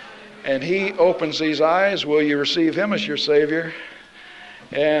and he opens these eyes, will you receive him as your Savior?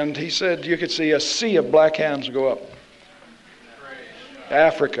 And he said you could see a sea of black hands go up.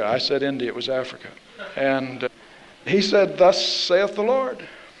 Africa. I said India. It was Africa. And he said, thus saith the Lord.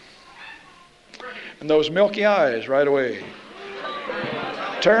 And those milky eyes right away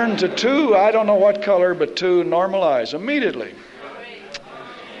turned to two, I don't know what color, but two normal eyes immediately.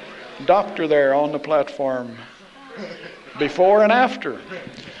 Doctor there on the platform, before and after.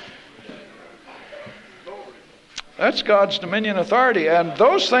 That's God's dominion authority, and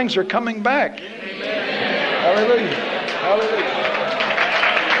those things are coming back. Amen. Hallelujah. Hallelujah.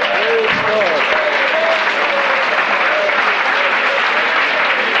 Praise God.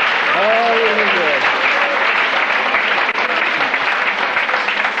 Hallelujah.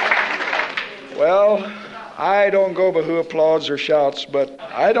 Well, I don't go by who applauds or shouts, but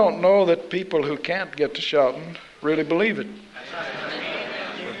I don't know that people who can't get to shouting really believe it.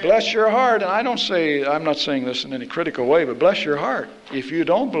 Bless your heart. And I'm not saying this in any critical way, but bless your heart. If you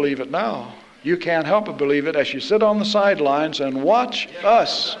don't believe it now, you can't help but believe it as you sit on the sidelines and watch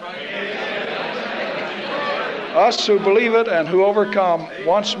us. Us who believe it and who overcome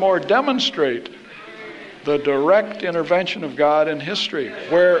once more demonstrate the direct intervention of God in history,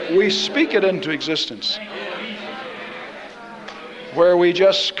 where we speak it into existence, where we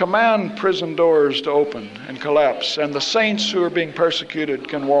just command prison doors to open and collapse, and the saints who are being persecuted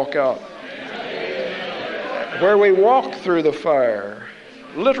can walk out, where we walk through the fire,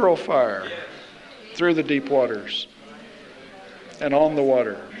 literal fire, through the deep waters and on the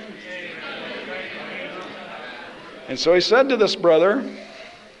water. And so he said to this brother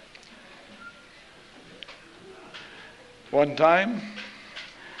one time,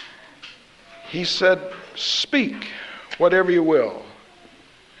 he said, "Speak whatever you will,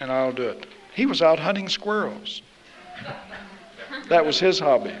 and I'll do it." He was out hunting squirrels. That was his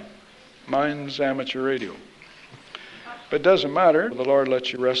hobby. Mine's amateur radio. But it doesn't matter. The Lord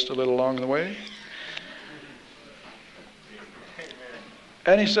lets you rest a little along the way.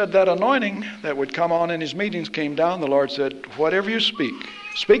 And he said that anointing that would come on in his meetings came down. The Lord said, "Whatever you speak,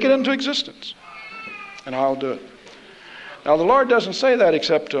 speak it into existence, and I'll do it." Now the Lord doesn't say that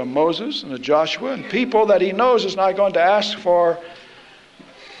except to Moses and to Joshua and people that he knows is not going to ask for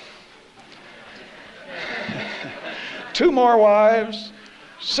 2 more wives,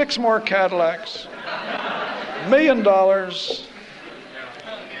 6 more Cadillacs, $1 million.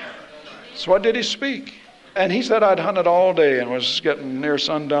 So what did he speak? And he said, "I'd hunted all day and was getting near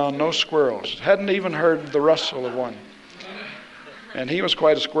sundown, no squirrels. Hadn't even heard the rustle of one." And he was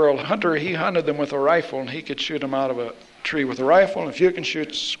quite a squirrel hunter. He hunted them with a rifle, and he could shoot them out of a tree with a rifle. And if you can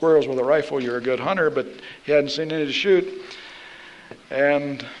shoot squirrels with a rifle, you're a good hunter, but he hadn't seen any to shoot.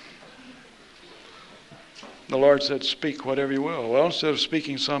 And the Lord said, "Speak whatever you will." Well, instead of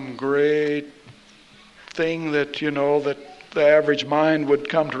speaking some great thing that, that the average mind would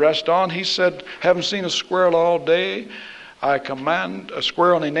come to rest on, he said, "Haven't seen a squirrel all day. I command a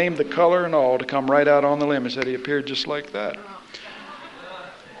squirrel," and he named the color and all, "to come right out on the limb." He said he appeared just like that.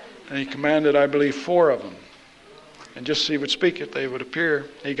 And he commanded, I believe, 4 of them. And just as he would speak it, they would appear.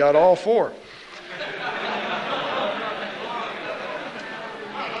 He got all 4.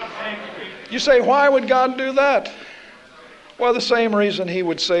 You say, why would God do that? Well, the same reason he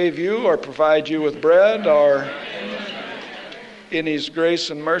would save you or provide you with bread, or in his grace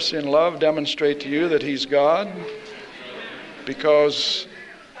and mercy and love demonstrate to you that he's God. Because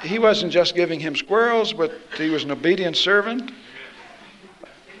he wasn't just giving him squirrels, but he was an obedient servant.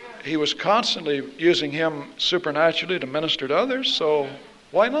 He was constantly using him supernaturally to minister to others, so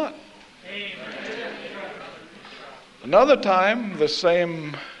why not? Another time, the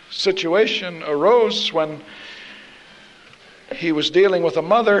same situation arose when he was dealing with a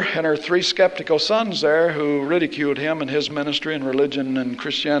mother and her 3 skeptical sons there who ridiculed him and his ministry and religion and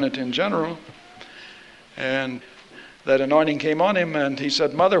Christianity in general. And that anointing came on him, and he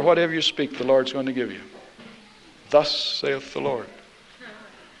said, "Mother, whatever you speak, the Lord's going to give you. Thus saith the Lord."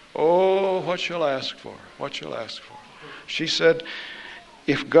 "Oh, what shall I ask for? What shall I ask for?" She said,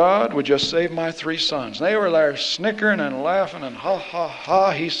 "If God would just save my 3 sons." They were there snickering and laughing and ha, ha,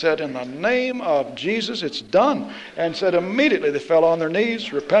 ha. He said, "In the name of Jesus, it's done." And said immediately they fell on their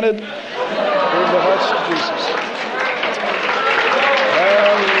knees, repented, gave their hearts to Jesus.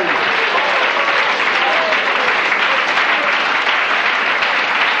 Hallelujah.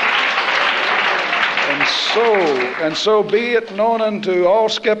 And so be it known unto all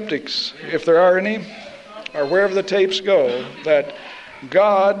skeptics, if there are any, or wherever the tapes go, that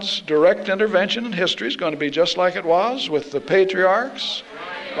God's direct intervention in history is going to be just like it was with the patriarchs,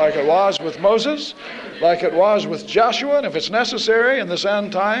 like it was with Moses, like it was with Joshua. And if it's necessary in this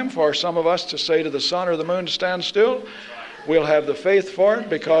end time for some of us to say to the sun or the moon to stand still, we'll have the faith for it,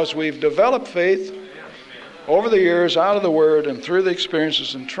 because we've developed faith over the years out of the Word and through the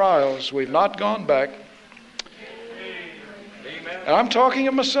experiences and trials. We've not gone back. And I'm talking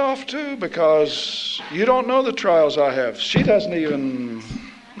of myself too, because you don't know the trials I have. She doesn't even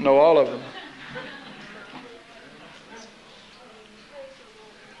know all of them.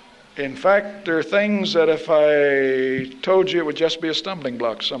 In fact, there are things that if I told you, it would just be a stumbling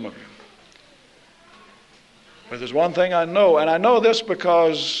block, some of you. But there's one thing I know, and I know this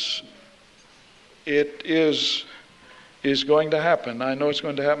because it is going to happen. I know it's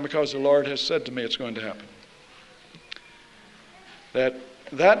going to happen because the Lord has said to me it's going to happen.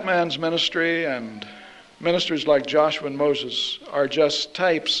 That man's ministry and ministers like Joshua and Moses are just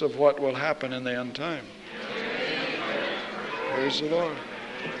types of what will happen in the end time. Praise the Lord.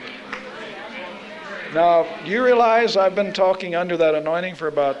 Now, do you realize I've been talking under that anointing for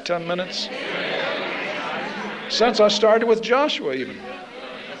about 10 minutes? Since I started with Joshua even.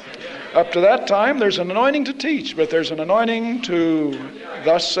 Up to that time, there's an anointing to teach, but there's an anointing to,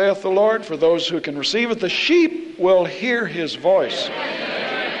 thus saith the Lord, for those who can receive it. The sheep will hear his voice.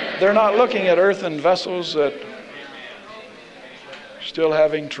 They're not looking at earthen vessels that still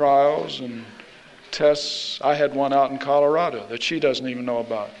having trials and tests. I had one out in Colorado that she doesn't even know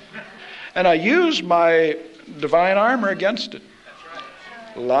about. And I used my divine armor against it.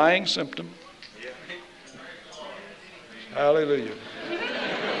 Lying symptom. Hallelujah.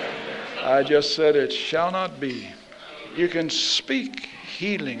 I just said, it shall not be. You can speak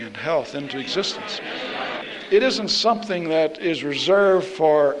healing and health into existence. It isn't something that is reserved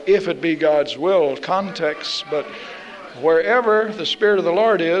for if it be God's will context, but wherever the Spirit of the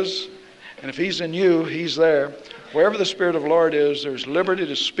Lord is, and if He's in you, He's there. Wherever the Spirit of the Lord is, there's liberty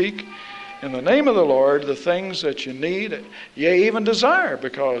to speak in the name of the Lord the things that you need, yea, even desire,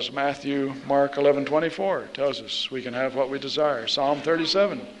 because Mark 11:24 tells us we can have what we desire. Psalm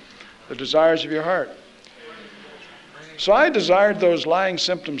 37, the desires of your heart. So I desired those lying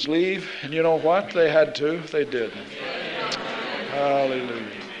symptoms leave, and you know what? They had to. They did. Hallelujah.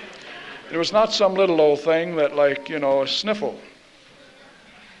 It was not some little old thing that a sniffle.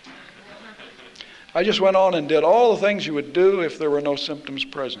 I just went on and did all the things you would do if there were no symptoms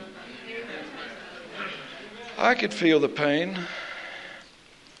present. I could feel the pain.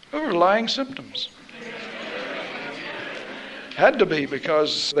 They were lying symptoms. Had to be,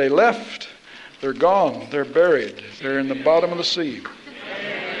 because they left. They're gone. They're buried. They're in the bottom of the sea.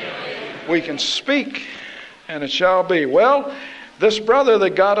 We can speak, and it shall be. Well, this brother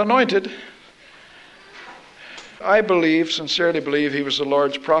that God anointed, I sincerely believe he was the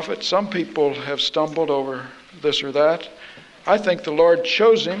Lord's prophet. Some people have stumbled over this or that. I think the Lord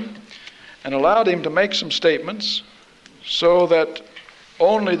chose him and allowed him to make some statements so that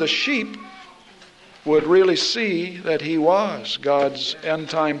only the sheep would really see that he was God's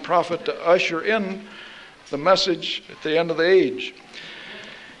end-time prophet to usher in the message at the end of the age.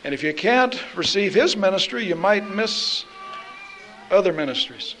 And if you can't receive his ministry, you might miss other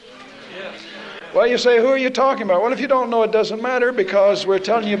ministries. Well, you say, who are you talking about? Well, if you don't know, it doesn't matter, because we're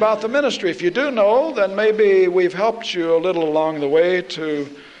telling you about the ministry. If you do know, then maybe we've helped you a little along the way to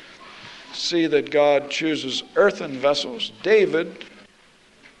see that God chooses earthen vessels. David,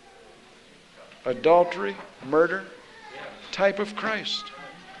 adultery, murder, type of Christ.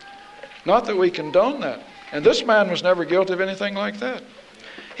 Not that we condone that. And this man was never guilty of anything like that.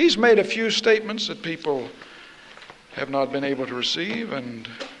 He's made a few statements that people have not been able to receive, and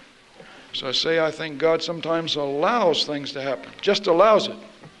so I say I think God sometimes allows things to happen. Just allows it.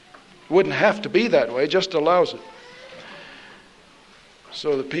 Wouldn't have to be that way, just allows it.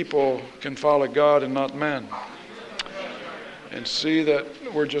 So that people can follow God and not man. And see that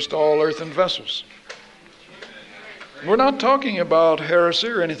we're just all earthen vessels. We're not talking about heresy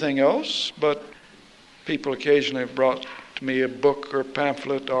or anything else, but people occasionally have brought to me a book or a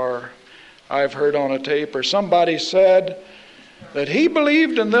pamphlet, or I've heard on a tape, or somebody said that he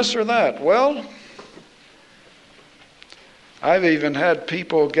believed in this or that. Well, I've even had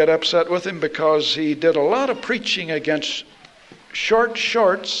people get upset with him because he did a lot of preaching against short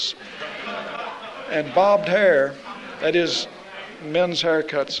shorts and bobbed hair. That is, men's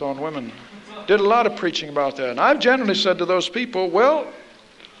haircuts on women. Did a lot of preaching about that. And I've generally said to those people, well,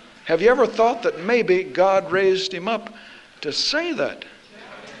 have you ever thought that maybe God raised him up to say that?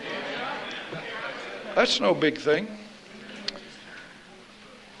 That's no big thing.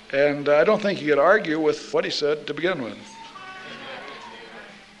 And I don't think you could argue with what he said to begin with.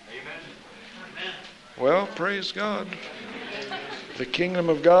 Well, praise God. The kingdom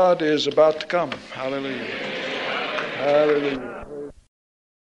of God is about to come. Hallelujah. Hallelujah.